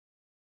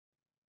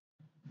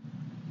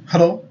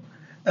Hello,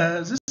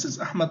 this is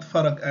Ahmad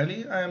Farag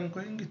Ali. I am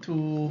going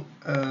to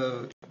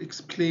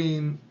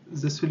explain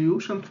the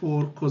solution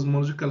for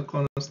cosmological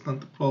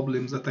constant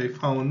problems that I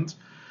found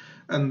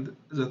and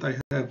that I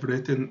have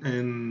written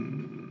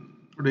in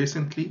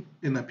recently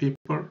in a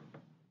paper.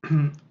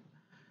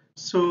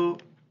 So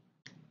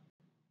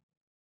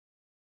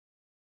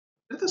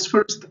let us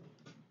first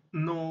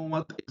know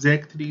what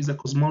exactly the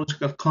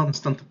cosmological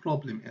constant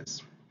problem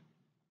is.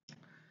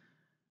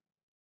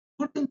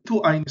 According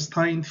to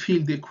Einstein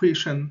field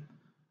equation,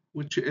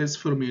 which is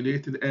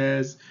formulated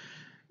as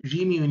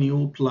g mu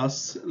nu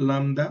plus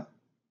lambda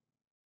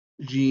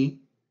g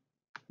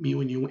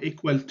mu nu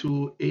equal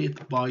to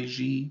 8 by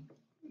g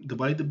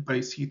divided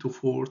by c to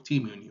 4 t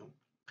mu nu.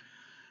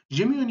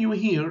 G mu nu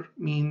here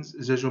means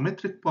the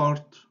geometric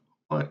part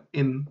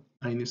in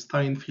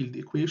Einstein field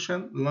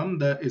equation.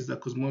 Lambda is the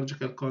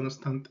cosmological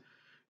constant.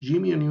 G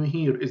mu nu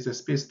here is the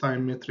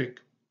space-time metric.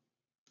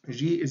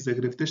 G is the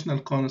gravitational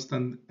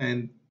constant,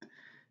 and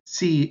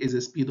c is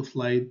the speed of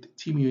light.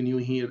 T mu nu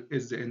here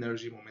is the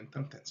energy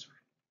momentum tensor.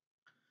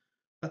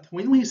 But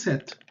when we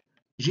set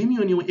G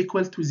mu nu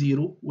equal to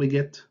 0, we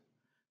get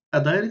a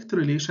direct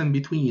relation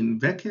between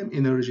vacuum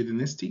energy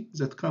density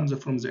that comes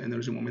from the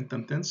energy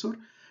momentum tensor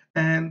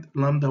and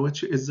lambda,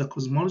 which is the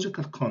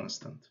cosmological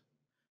constant,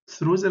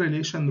 through the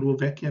relation rho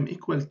vacuum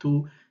equal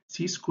to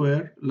c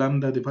square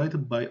lambda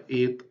divided by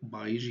 8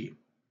 by g.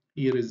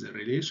 Here is the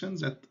relation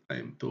that I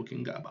am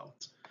talking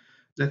about.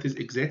 That is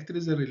exactly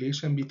the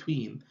relation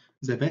between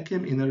the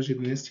vacuum energy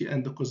density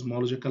and the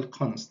cosmological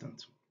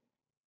constant.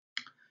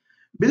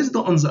 Based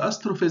on the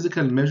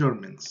astrophysical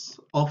measurements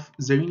of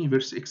the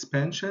universe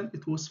expansion,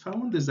 it was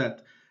found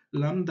that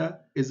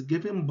lambda is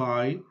given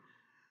by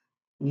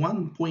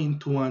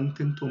 1.1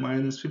 10 to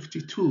minus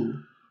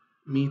 52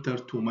 meter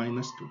to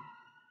minus 2.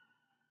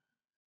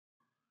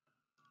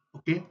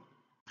 Okay,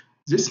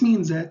 this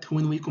means that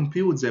when we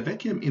compute the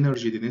vacuum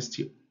energy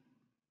density,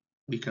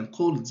 we can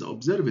call it the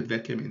observed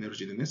vacuum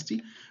energy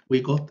density, we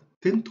got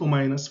 10 to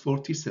minus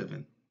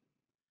 47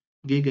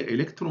 giga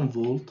electron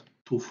volt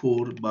to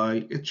 4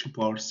 by h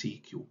bar c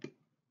cube.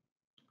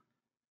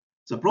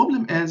 The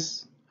problem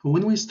is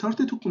when we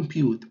started to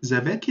compute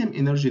the vacuum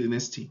energy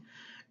density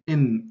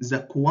in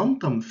the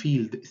quantum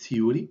field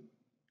theory,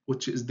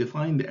 which is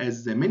defined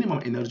as the minimum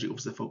energy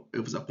of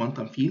the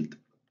quantum field,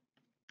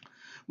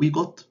 we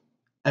got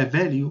a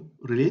value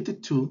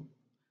related to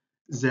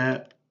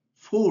the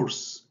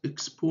force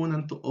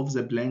exponent of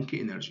the Planck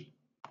energy.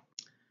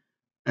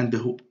 And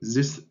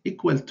this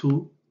equal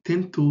to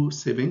 10 to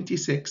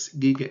 76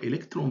 giga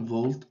electron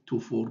volt to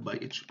 4 by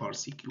h bar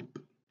c cube.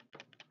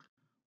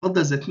 What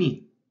does that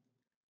mean?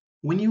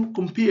 When you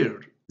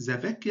compare the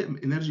vacuum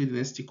energy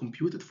density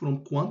computed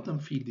from quantum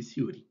field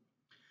theory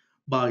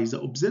by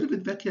the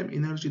observed vacuum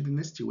energy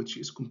density, which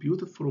is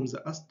computed from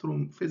the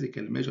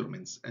astrophysical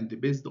measurements and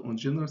based on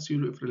general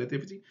theory of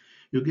relativity,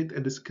 you get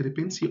a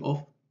discrepancy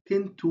of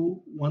 10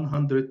 to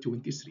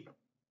 123.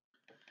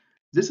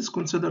 This is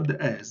considered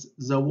as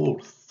the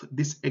worth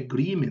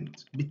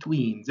disagreement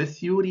between the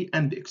theory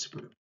and the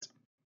experiment.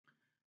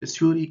 The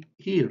theory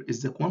here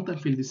is the quantum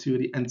field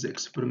theory, and the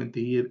experiment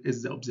here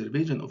is the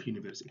observation of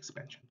universe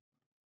expansion.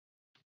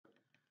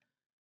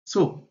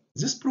 So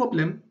this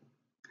problem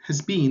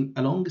has been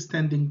a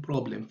long-standing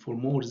problem for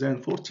more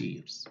than 40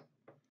 years.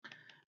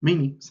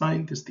 Many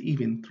scientists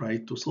even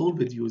tried to solve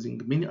it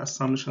using many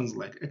assumptions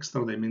like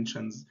extra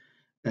dimensions,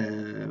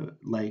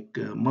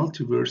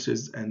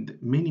 multiverses, and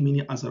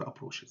many other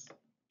approaches.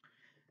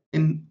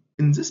 In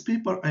this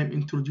paper, I'm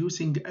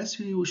introducing a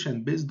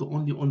solution based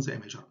only on the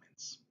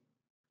measurements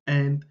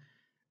and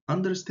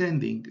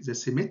understanding the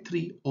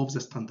symmetry of the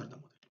standard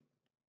model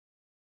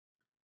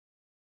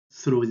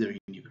through the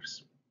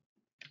universe.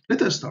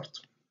 Let us start.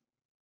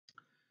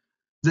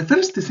 The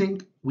first thing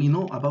we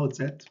know about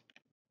that,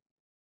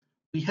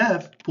 we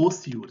have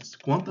both theories,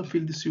 quantum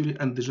field theory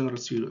and the general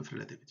theory of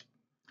relativity.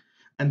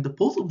 And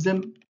both of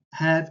them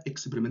have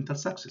experimental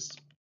success.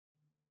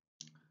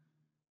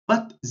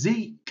 But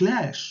they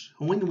clash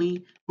when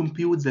we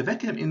compute the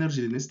vacuum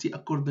energy density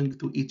according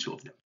to each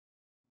of them.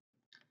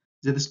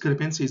 The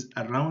discrepancy is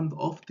around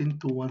of 10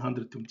 to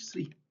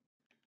 123.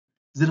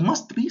 There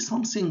must be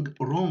something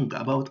wrong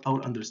about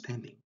our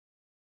understanding.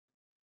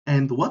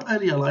 And what I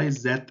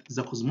realized that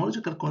the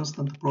cosmological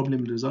constant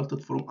problem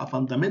resulted from a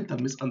fundamental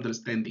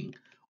misunderstanding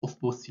of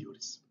both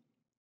theories.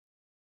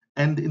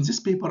 And in this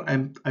paper,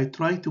 I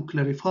try to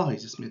clarify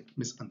this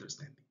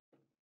misunderstanding.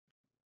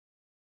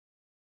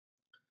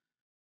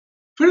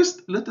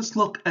 First, let us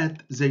look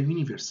at the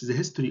universe, the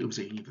history of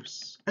the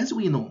universe. As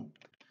we know,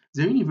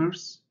 the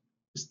universe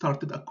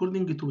started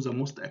according to the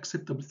most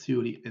acceptable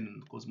theory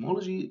in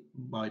cosmology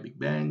by Big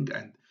Bang,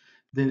 and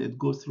then it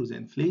goes through the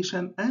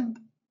inflation, and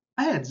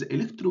at the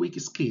electroweak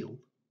scale,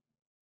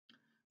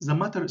 the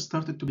matter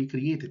started to be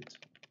created.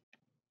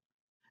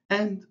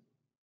 And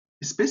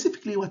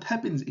specifically what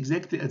happens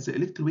exactly at the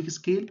electroweak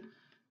scale,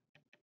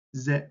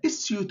 the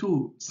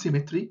SU2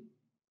 symmetry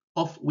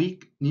of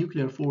weak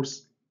nuclear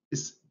force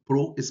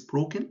is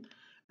broken,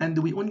 and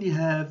we only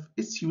have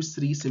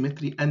SU3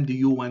 symmetry and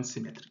U1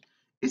 symmetry.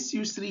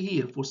 SU3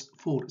 here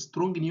for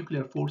strong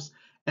nuclear force,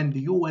 and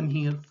U1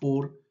 here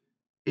for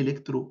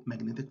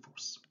electromagnetic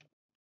force.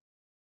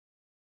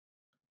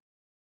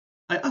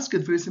 I asked a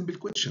very simple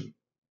question.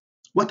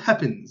 What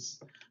happens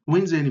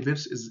when the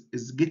universe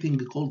is getting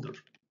colder?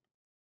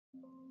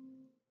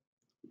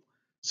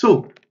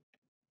 So,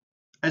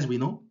 as we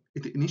know,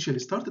 it initially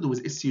started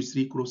with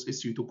SU3 cross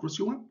SU2 cross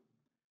U1.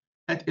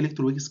 At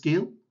electroweak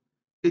scale,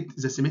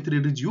 the symmetry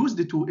reduced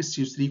to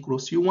SU3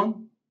 cross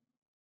U1.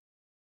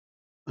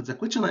 But the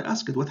question I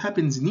asked, what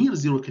happens near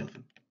 0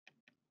 Kelvin?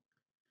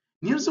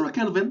 Near 0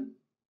 Kelvin,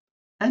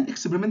 an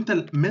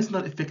experimental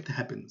Meissner effect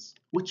happens,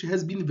 which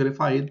has been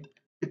verified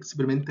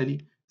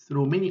experimentally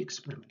through many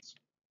experiments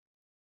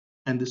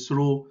and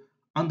through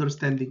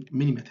understanding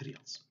many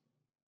materials.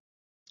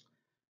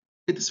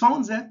 It is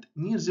found that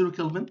near 0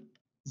 Kelvin,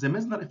 the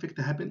Meissner effect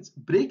happens,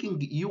 breaking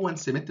U1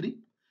 symmetry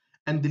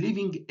and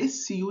leaving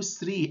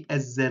SU3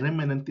 as the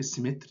remnant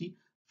symmetry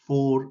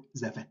for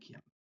the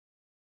vacuum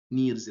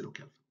near 0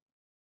 Kelvin.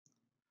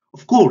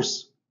 Of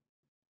course,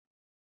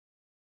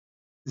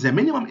 the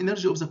minimum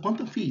energy of the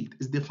quantum field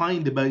is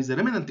defined by the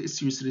remnant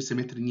SU3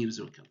 symmetry near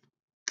 0 Kelvin,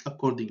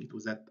 according to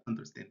that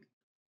understanding.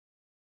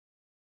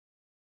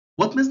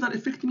 What Meissner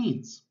effect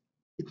means?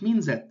 It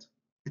means that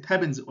it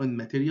happens on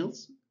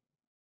materials.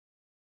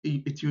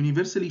 It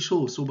universally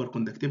shows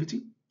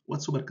superconductivity.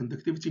 What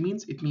superconductivity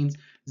means? It means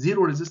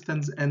zero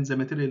resistance and the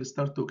material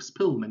start to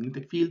expel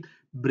magnetic field,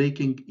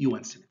 breaking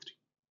U1 symmetry.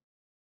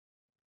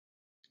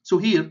 So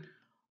here,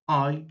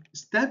 I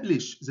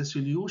establish the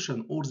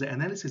solution or the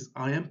analysis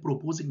I am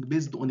proposing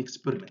based on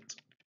experiment,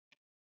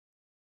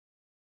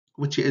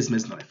 which is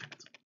Meissner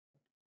effect.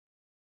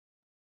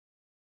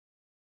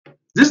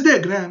 This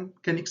diagram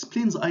can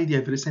explain the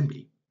idea very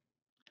simply.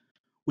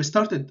 We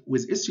started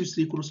with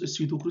SU3 cross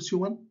SU2 cross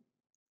U1.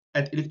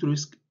 At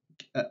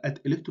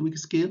electroweak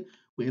scale,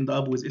 we end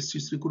up with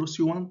SU3 cross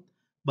U1,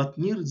 but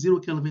near 0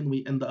 Kelvin,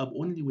 we end up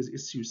only with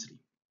SU3.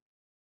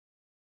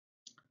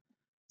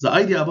 The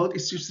idea about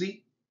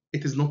SU3,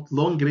 it is not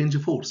long-range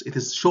force, it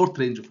is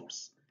short-range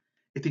force.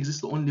 It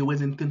exists only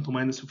within 10 to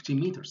minus 15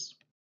 meters.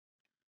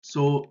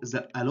 So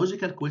a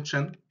logical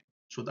question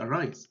should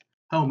arise.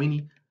 How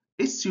many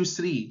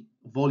SU3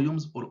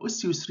 volumes or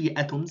SU3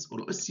 atoms or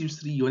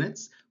SU3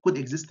 units could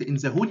exist in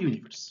the whole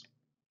universe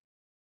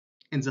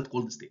in that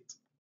cold state?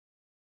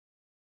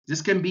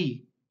 This can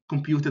be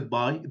computed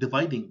by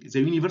dividing the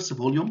universe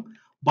volume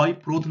by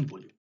proton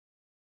volume.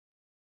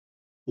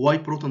 Why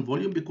proton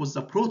volume? Because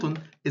the proton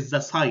is the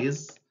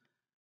size,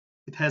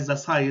 it has the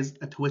size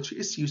at which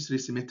SU3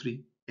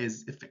 symmetry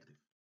is effective.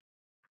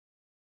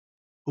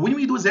 When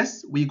we do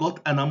this, we got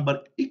a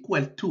number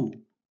equal to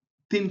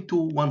 10 to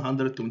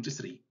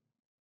 123.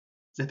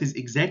 That is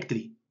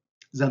exactly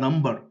the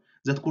number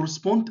that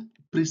corresponds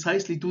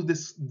precisely to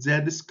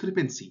the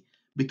discrepancy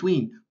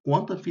between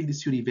quantum field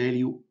theory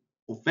value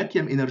of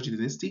vacuum energy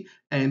density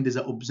and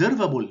the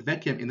observable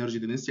vacuum energy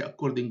density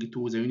according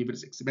to the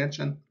universe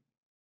expansion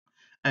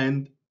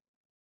and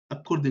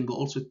according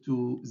also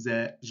to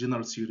the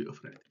general theory of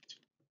relativity.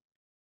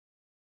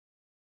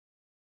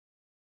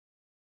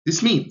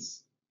 This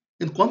means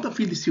in quantum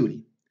field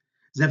theory,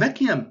 the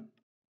vacuum,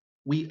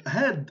 we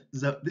had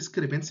the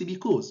discrepancy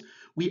because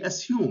we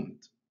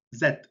assumed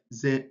that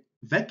the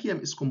vacuum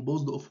is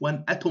composed of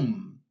one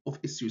atom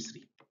of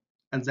SU3,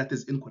 and that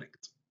is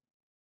incorrect.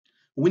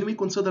 When we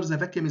consider the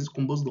vacuum is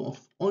composed of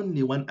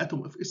only one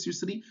atom of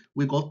SU3,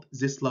 we got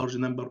this large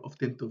number of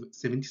 10 to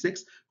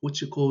 76,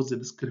 which caused the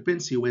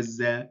discrepancy with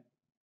the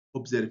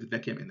observed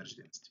vacuum energy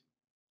density.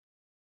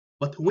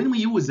 But when we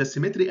use the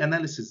symmetry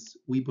analysis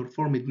we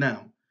performed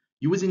now,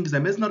 using the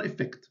Meissner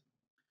effect,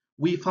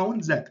 we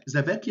found that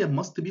the vacuum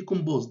must be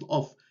composed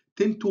of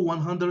 10 to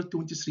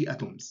 123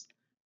 atoms,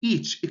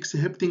 each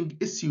exhibiting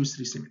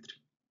SU3 symmetry.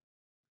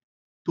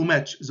 To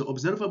match the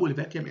observable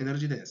vacuum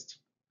energy density,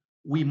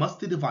 we must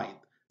divide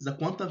the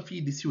quantum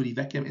field theory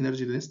vacuum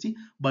energy density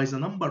by the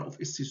number of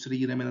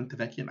SU3 remnant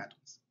vacuum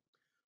atoms.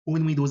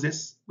 When we do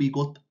this, we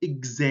got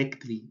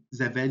exactly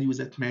the values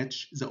that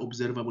match the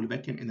observable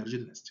vacuum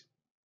energy density.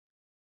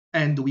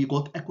 And we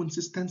got a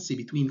consistency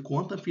between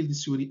quantum field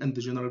theory and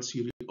the general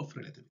theory of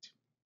relativity.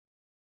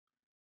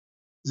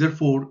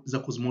 Therefore, the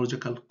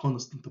cosmological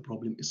constant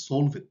problem is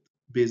solved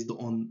based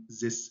on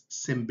this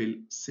simple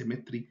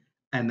symmetry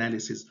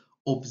analysis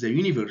of the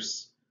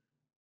universe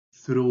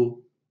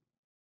through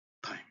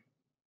time.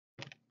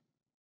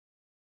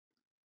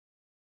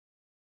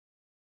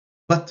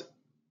 But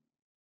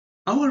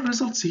our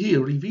results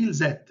here reveal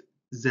that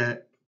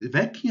the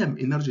vacuum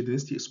energy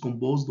density is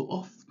composed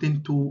of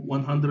 10 to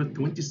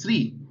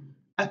 123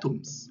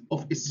 atoms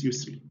of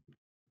SU3.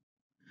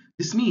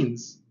 This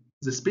means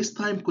the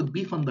space-time could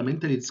be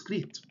fundamentally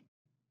discrete.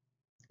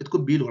 It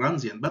could be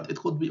Lorentzian, but it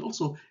could be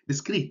also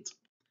discrete.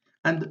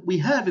 And we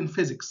have in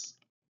physics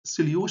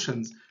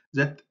solutions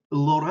that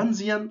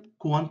Lorentzian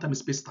quantum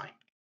space-time.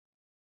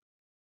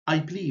 I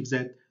believe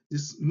that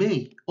this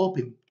may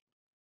open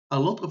a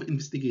lot of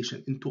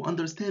investigation into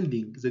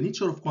understanding the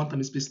nature of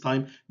quantum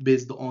space-time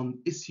based on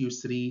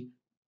SU3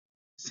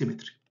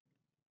 symmetry.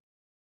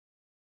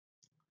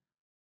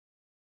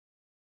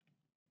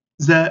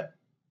 The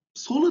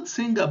solid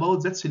thing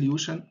about that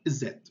solution is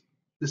that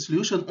the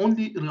solution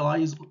only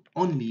relies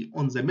on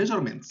the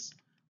measurements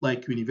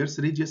like universe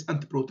radius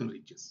and proton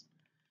radius.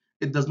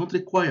 It does not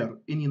require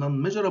any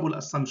non-measurable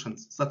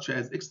assumptions such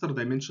as extra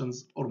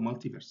dimensions or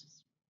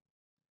multiverses.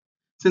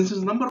 Since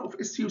the number of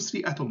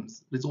SU3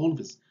 atoms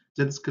resolves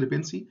the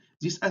discrepancy,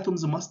 these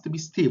atoms must be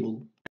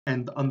stable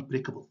and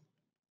unbreakable.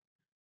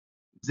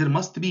 There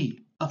must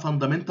be a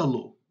fundamental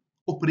law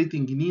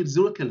operating near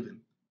 0 Kelvin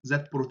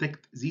that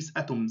protects these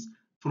atoms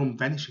from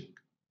vanishing.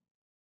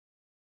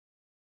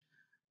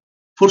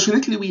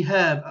 Fortunately, we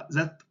have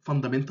that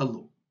fundamental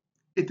law.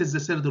 It is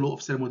the third law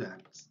of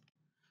thermodynamics,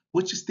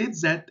 which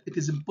states that it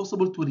is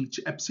impossible to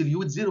reach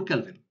absolute 0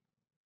 Kelvin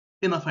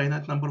in a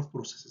finite number of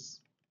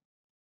processes.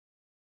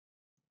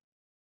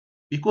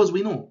 Because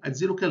we know at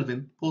 0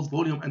 Kelvin, both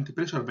volume and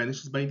pressure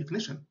vanishes by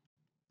definition.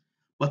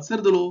 But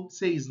third law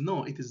says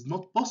no, it is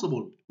not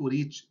possible to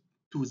reach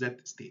to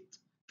that state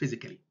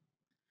physically.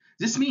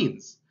 This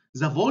means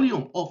the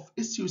volume of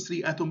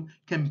SU3 atom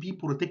can be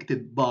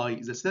protected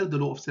by the third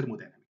law of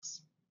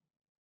thermodynamics.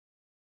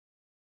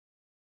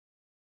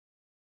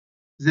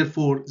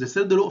 Therefore, the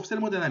third law of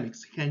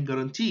thermodynamics can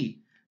guarantee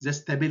the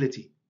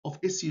stability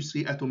of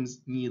SU3 atoms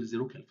near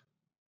 0 Kelvin.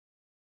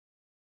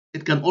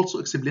 It can also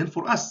explain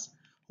for us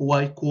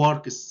why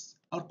quarks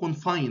are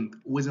confined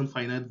within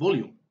finite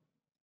volume,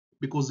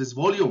 because this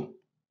volume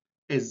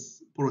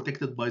is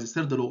protected by the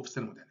third law of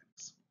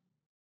thermodynamics.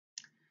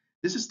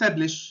 This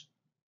establishes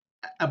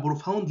a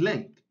profound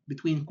link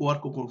between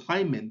quark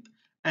confinement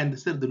and the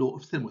third law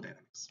of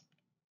thermodynamics.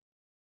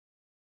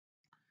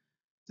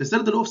 The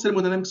third law of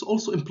thermodynamics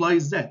also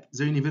implies that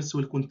the universe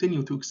will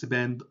continue to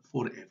expand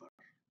forever.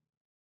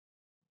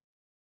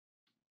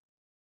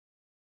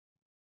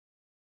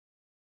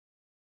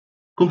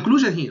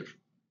 Conclusion here.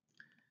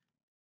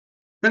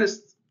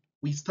 First,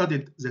 we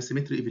studied the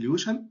symmetry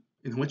evolution,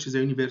 in which the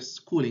universe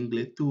cooling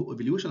led to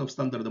evolution of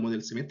standard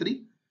model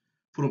symmetry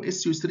from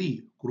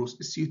SU3 cross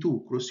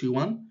SU2 cross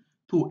U1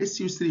 to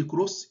SU3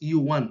 cross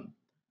U1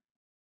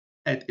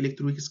 at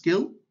electroweak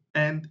scale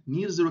and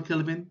near 0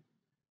 Kelvin,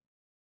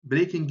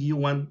 breaking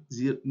U1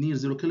 near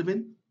 0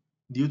 Kelvin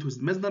due to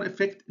the Meissner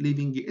effect,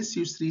 leaving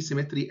SU3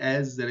 symmetry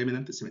as the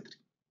remnant symmetry.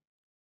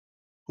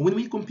 When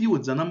we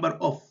compute the number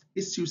of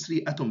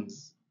SU3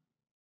 atoms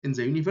in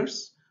the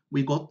universe,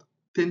 we got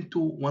 10 to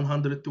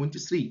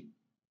 123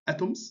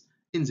 atoms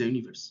in the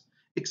universe,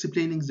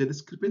 explaining the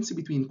discrepancy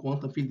between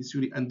quantum field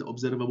theory and the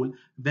observable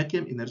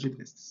vacuum energy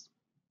densities.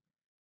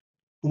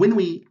 When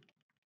we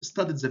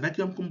studied the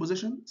vacuum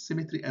composition,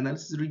 symmetry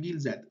analysis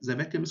reveals that the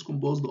vacuum is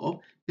composed of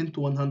 10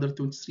 to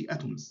 123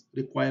 atoms,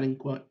 requiring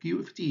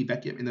QFT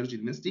vacuum energy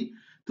density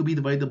to be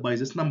divided by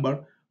this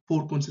number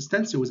for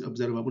consistency with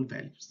observable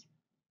values.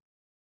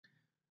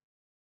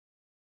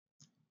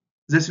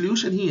 The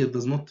solution here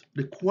does not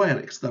require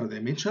extra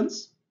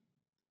dimensions.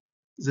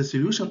 The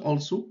solution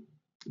also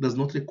does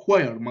not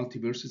require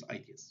multiverses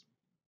ideas.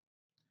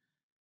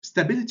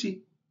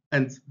 Stability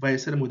and via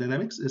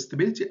thermodynamics, the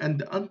stability and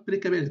the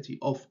unbreakability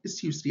of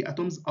SU3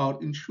 atoms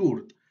are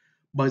ensured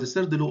by the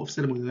third law of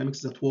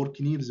thermodynamics that work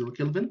near 0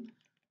 Kelvin,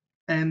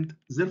 and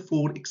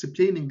therefore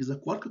explaining the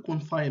quark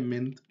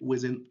confinement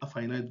within a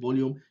finite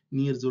volume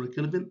near 0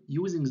 Kelvin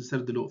using the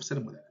third law of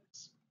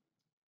thermodynamics.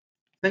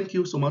 Thank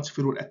you so much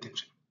for your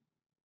attention.